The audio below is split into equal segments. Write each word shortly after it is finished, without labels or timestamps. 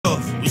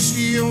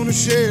Whiskey on the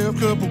shelf,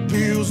 couple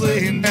pills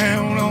laying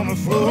down on the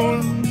floor.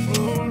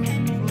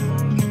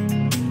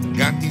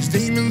 Got these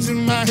demons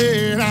in my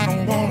head, I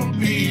don't wanna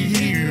be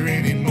here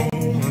anymore.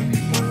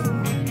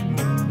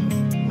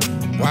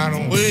 Wide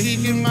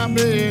awake in my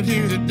bed,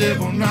 hear the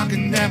devil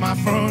knocking at my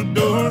front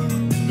door.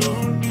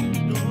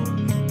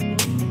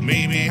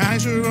 Maybe I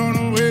should run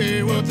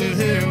away, what the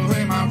hell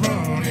am I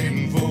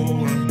running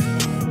for?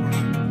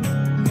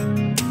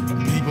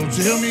 People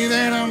tell me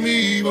that I'm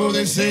evil,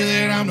 they say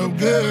that I'm no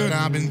good.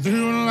 I've been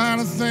through a lot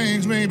of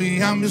things,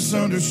 maybe I'm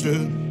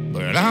misunderstood.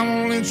 But I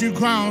won't let you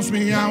cross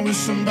me, I wish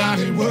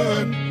somebody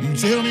would. You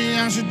tell me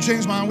I should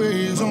change my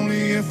ways,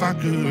 only if I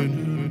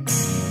could.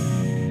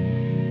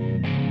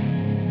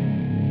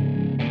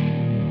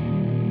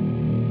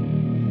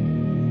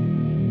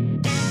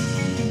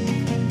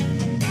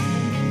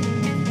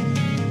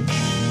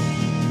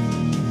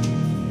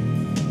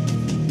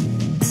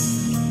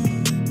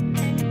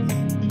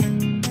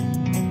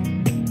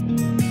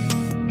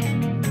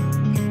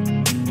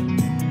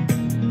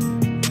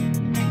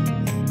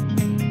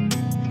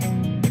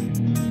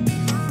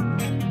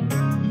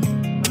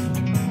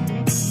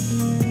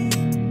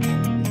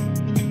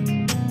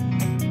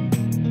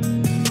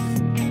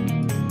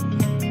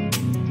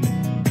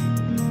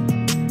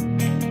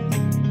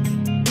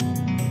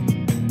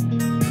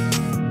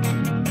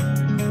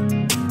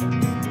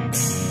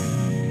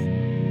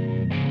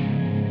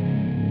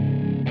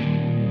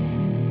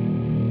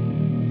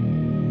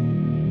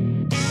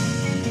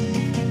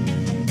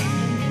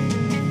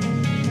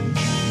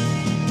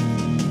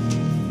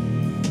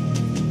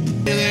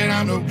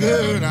 I'm no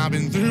good, I've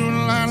been through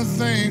a lot of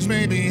things,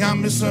 maybe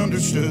I'm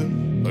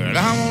misunderstood. But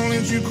I won't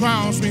let you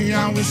cross me,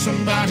 I wish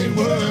somebody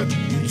would.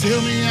 You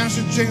tell me I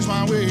should change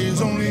my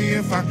ways, only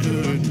if I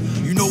could.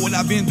 You know what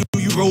I've been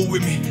through, you roll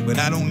with me, but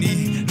I don't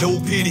need no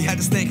pity. I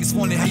just think it's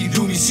funny how you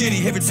do me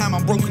shitty. Every time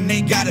I'm broken,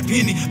 ain't got a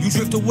penny. You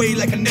drift away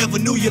like I never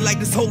knew you, like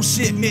this whole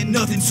shit meant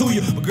nothing to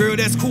you. But girl,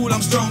 that's cool,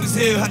 I'm strong as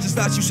hell. I just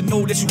thought you should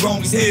know that you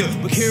wrong as hell.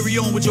 But carry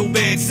on with your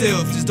bad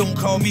self, just don't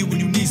call me when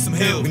you need some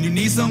help. When you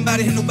need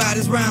somebody and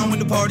nobody's round, when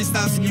the party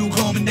stops and you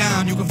calming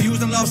down. You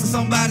confused and lost in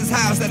somebody's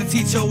house, that'll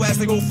teach your ass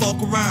to go fuck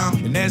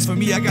around. And as for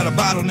me, I got a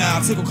bottle now,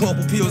 I took a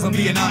couple pills, I'm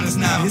being honest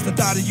now. It's the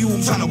thought of you,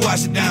 I'm trying to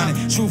wash it down.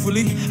 And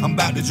truthfully, I'm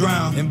about to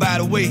drown. And by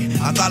the way,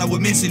 I thought I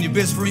would mention your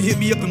best friend hit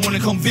me up and wanna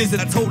come visit.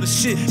 I told her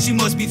shit, she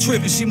must be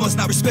tripping, she must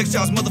not respect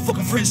y'all's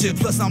motherfucking friendship.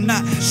 Plus I'm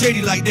not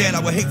shady like that, I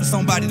would hate for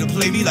somebody to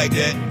play me like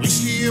that.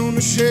 Whiskey on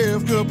the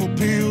shelf, couple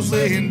pills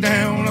laying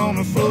down on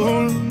the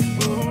floor.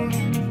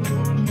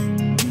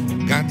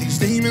 Got these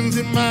demons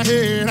in my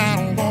head, I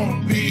don't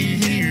wanna be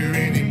here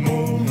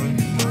anymore.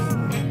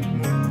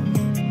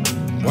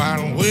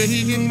 Wide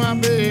awake in my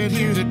bed,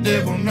 hear the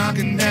devil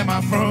knocking at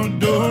my front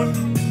door.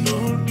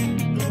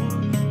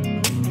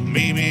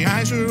 Maybe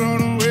I should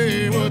run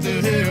away, what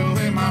the hell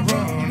am I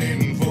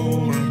running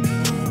for?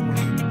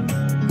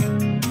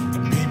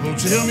 People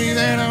tell me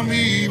that I'm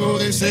evil,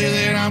 they say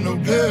that I'm no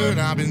good.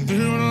 I've been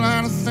through a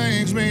lot of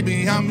things,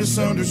 maybe I'm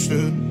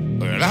misunderstood.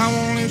 But I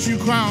won't let you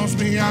cross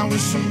me, I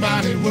wish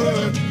somebody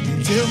would.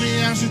 Tell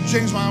me I should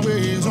change my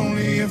ways,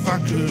 only if I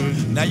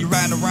could. Now you're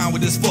riding around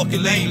with this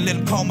fucking lame. Let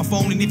him call my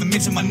phone and even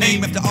mention my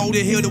name. After all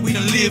the hell that we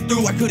done lived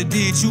through, I could've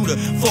did you the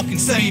fucking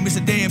same. It's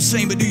a damn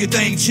shame, but do your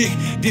thing, chick.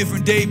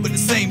 Different day, but the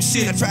same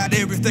shit. I tried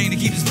everything to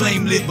keep this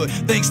flame lit, but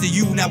thanks to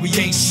you, now we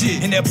ain't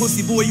shit. And that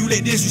pussy boy, you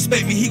let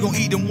disrespect me, he gon'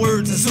 eat them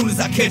words as soon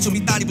as I catch him.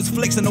 He thought he was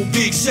flexing, no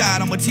big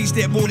shot. I'ma teach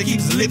that boy to keep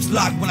his lips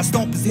locked. When I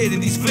stomp his head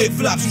in these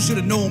flip-flops, you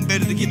should've known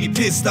better to get me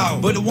pissed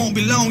off. But it won't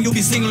be long, you'll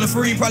be single and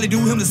free. Probably do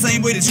him the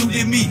same way that you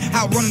did me.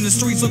 Out running the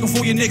streets looking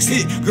for your next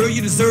hit. Girl,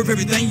 you deserve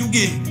everything you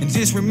get. And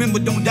just remember,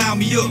 don't dial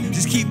me up.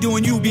 Just keep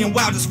doing you, being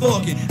wild as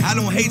fuck. And I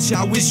don't hate you,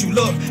 I wish you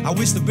luck. I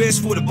wish the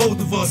best for the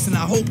both of us, and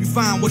I hope you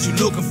find what you're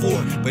looking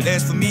for. But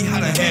as for me, I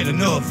done had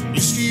enough.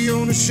 Whiskey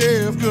on the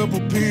shelf,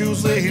 couple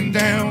pills laying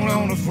down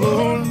on the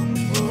floor.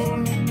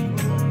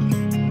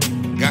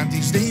 Got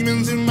these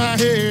demons in my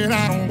head,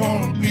 I don't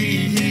wanna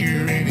be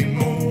here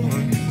anymore.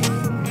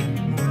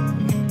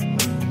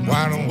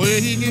 Wide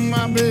awake in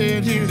my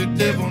bed, hear the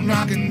devil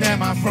knocking at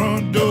my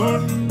front door.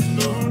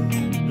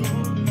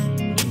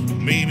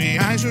 Maybe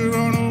I should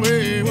run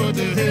away, what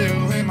the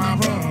hell am I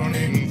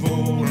running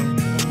for?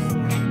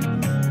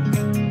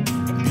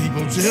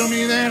 People tell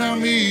me that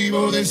I'm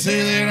evil, they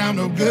say that I'm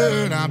no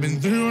good. I've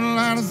been through a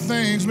lot of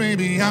things,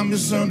 maybe I'm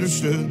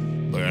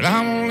misunderstood. But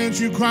I won't let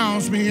you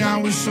cross me, I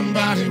wish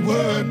somebody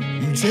would.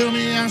 You tell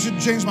me I should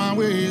change my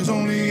ways,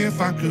 only if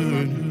I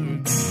could.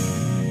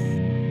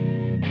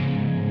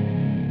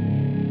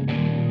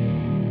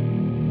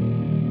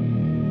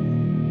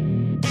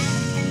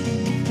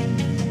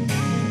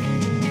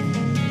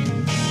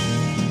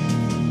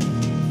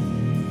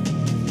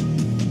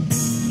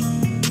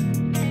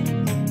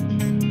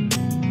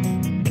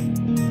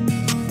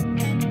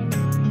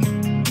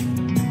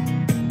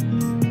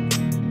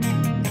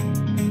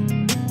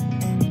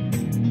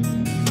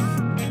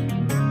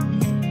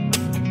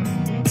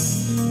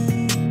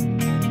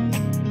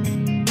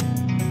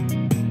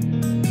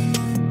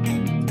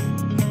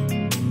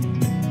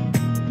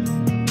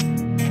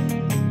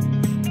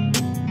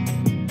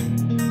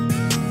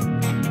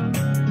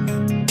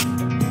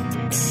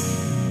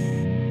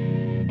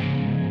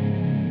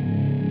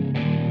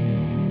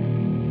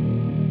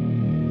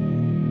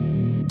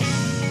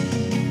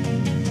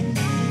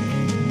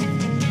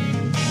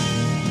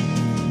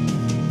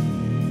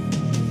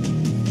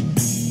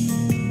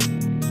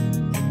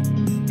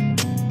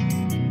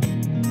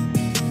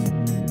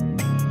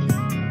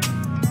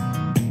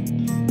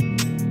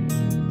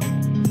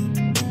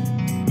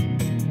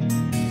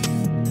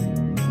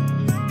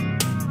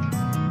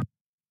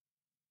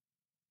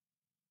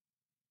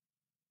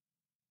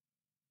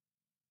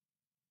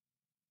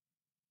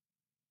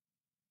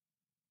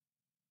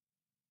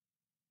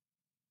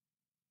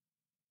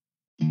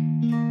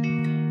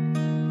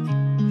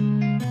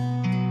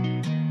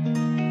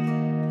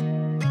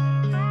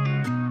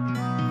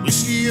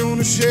 Whiskey on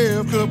the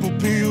shelf, couple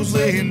pills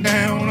laying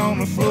down on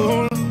the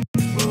floor.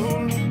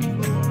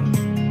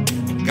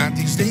 Got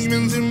these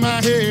demons in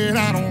my head,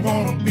 I don't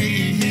wanna be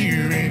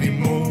here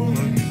anymore.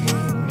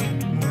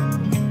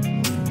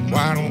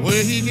 Wide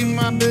awake in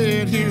my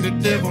bed, hear the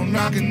devil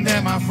knocking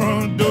at my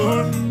front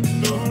door.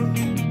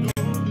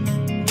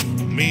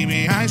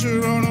 Maybe I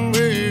should run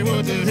away,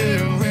 what the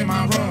hell am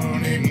I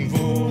running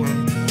for?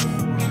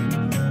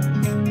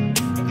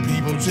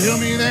 People tell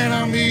me that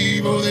I'm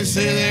evil, they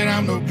say that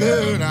I'm no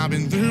good. I've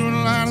been through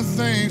a lot of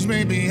things,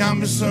 maybe I'm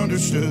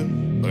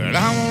misunderstood. But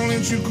I won't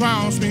let you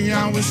cross me,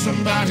 I wish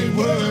somebody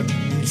would.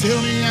 You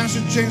tell me I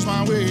should change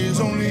my ways,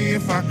 only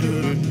if I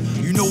could.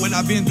 You know what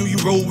I've been through, you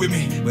roll with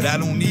me, but I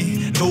don't need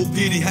no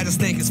pity. I just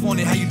think it's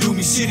funny how you do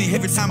me shitty.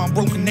 Every time I'm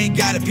broken, ain't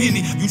got a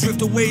penny. You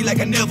drift away like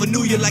I never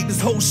knew you, like this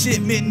whole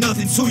shit meant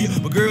nothing to you.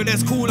 But girl,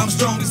 that's cool, I'm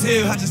strong as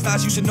hell. I just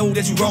thought you should know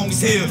that you wrong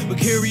as hell. But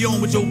carry on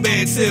with your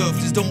bad self,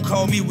 just don't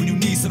call me when you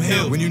need some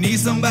help. When you need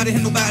somebody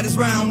and nobody's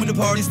round, when the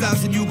party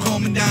stops and you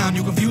calming down,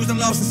 you confused and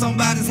lost in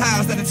somebody's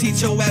house, that'll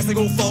teach your ass to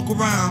go fuck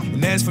around.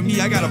 And as for me,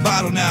 I got a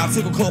bottle now, I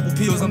took a couple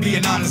pills, I'm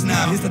being honest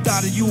now. It's the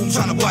thought of you, I'm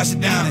trying to wash it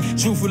down, and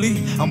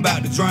truthfully, I'm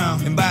about to drown.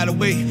 And by the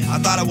way, I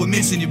thought I would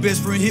mention your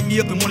best friend hit me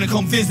up and wanna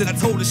come visit. I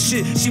told her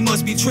shit, she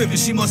must be tripping,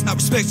 she must not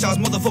respect y'all's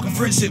motherfucking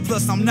friendship.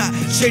 Plus I'm not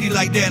shady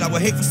like that, I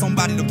would hate for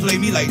somebody to play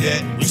me like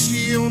that.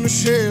 Whiskey on the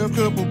shelf,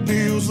 couple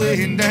pills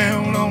laying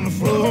down on the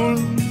floor.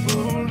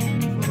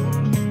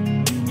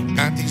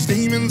 Got these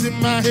demons in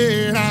my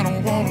head, I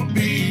don't wanna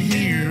be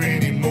here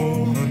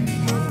anymore.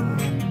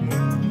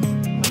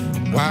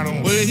 Wide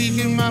awake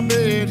in my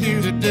bed,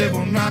 hear the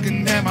devil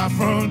knocking at my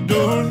front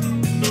door.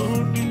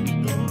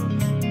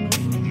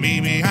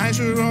 Maybe I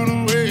should run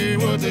away,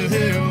 what the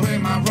hell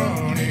am I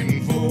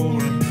running for?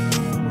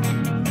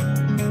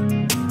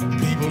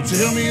 People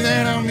tell me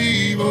that I'm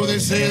evil, they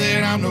say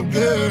that I'm no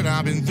good.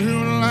 I've been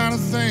through a lot of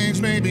things,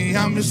 maybe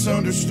I'm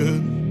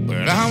misunderstood.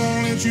 But I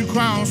won't let you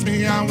cross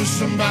me, I wish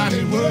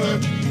somebody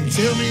would. You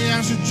tell me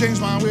I should change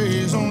my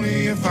ways,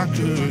 only if I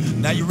could.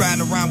 Now you're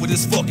riding around with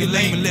this fucking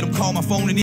lame and let him call my phone and